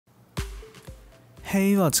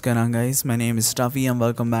Hey, what's going on guys? My name is Ravi and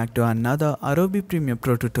welcome back to another Adobe Premiere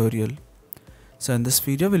Pro tutorial. So in this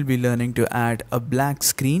video we'll be learning to add a black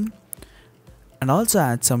screen and also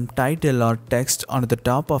add some title or text on the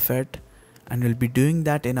top of it, and we'll be doing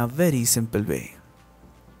that in a very simple way.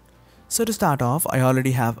 So to start off, I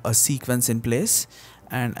already have a sequence in place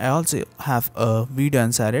and I also have a video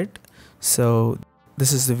inside it. So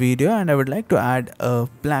this is the video and I would like to add a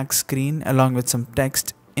black screen along with some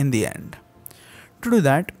text in the end. To do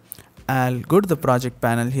that, I'll go to the project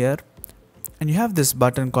panel here and you have this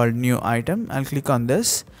button called new item. I'll click on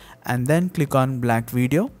this and then click on black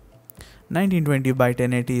video. 1920 by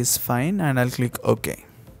 1080 is fine and I'll click OK.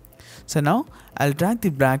 So now I'll drag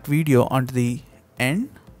the black video onto the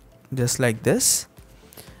end just like this,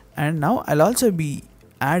 and now I'll also be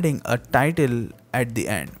adding a title at the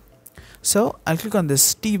end. So I'll click on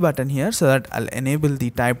this T button here so that I'll enable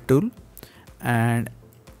the type tool, and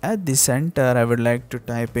at the center I would like to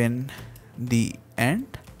type in the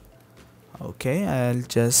end. Okay, I'll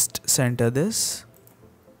just center this.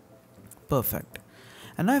 Perfect.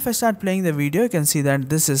 And now if I start playing the video, you can see that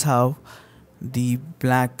this is how the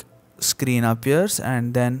black screen appears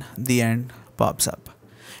and then the end pops up.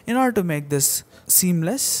 In order to make this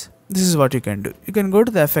seamless, this is what you can do. You can go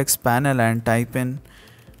to the FX panel and type in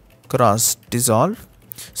cross dissolve.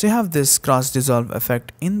 So you have this cross dissolve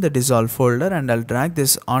effect in the dissolve folder, and I'll drag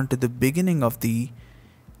this onto the beginning of the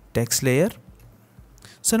text layer.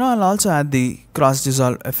 So now I'll also add the cross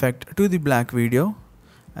dissolve effect to the black video.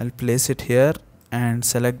 I'll place it here and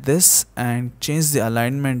select this and change the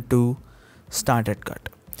alignment to started cut.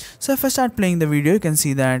 So if I start playing the video, you can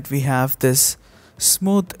see that we have this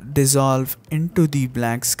smooth dissolve into the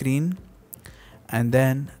black screen and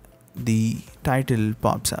then the title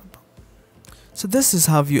pops up. So this is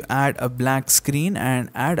how you add a black screen and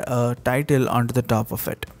add a title onto the top of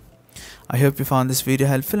it. I hope you found this video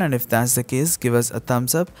helpful, and if that's the case, give us a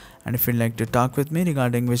thumbs up. And if you'd like to talk with me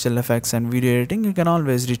regarding visual effects and video editing, you can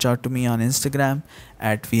always reach out to me on Instagram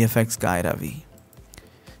at @VFXGuyRavi.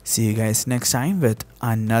 See you guys next time with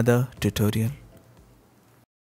another tutorial.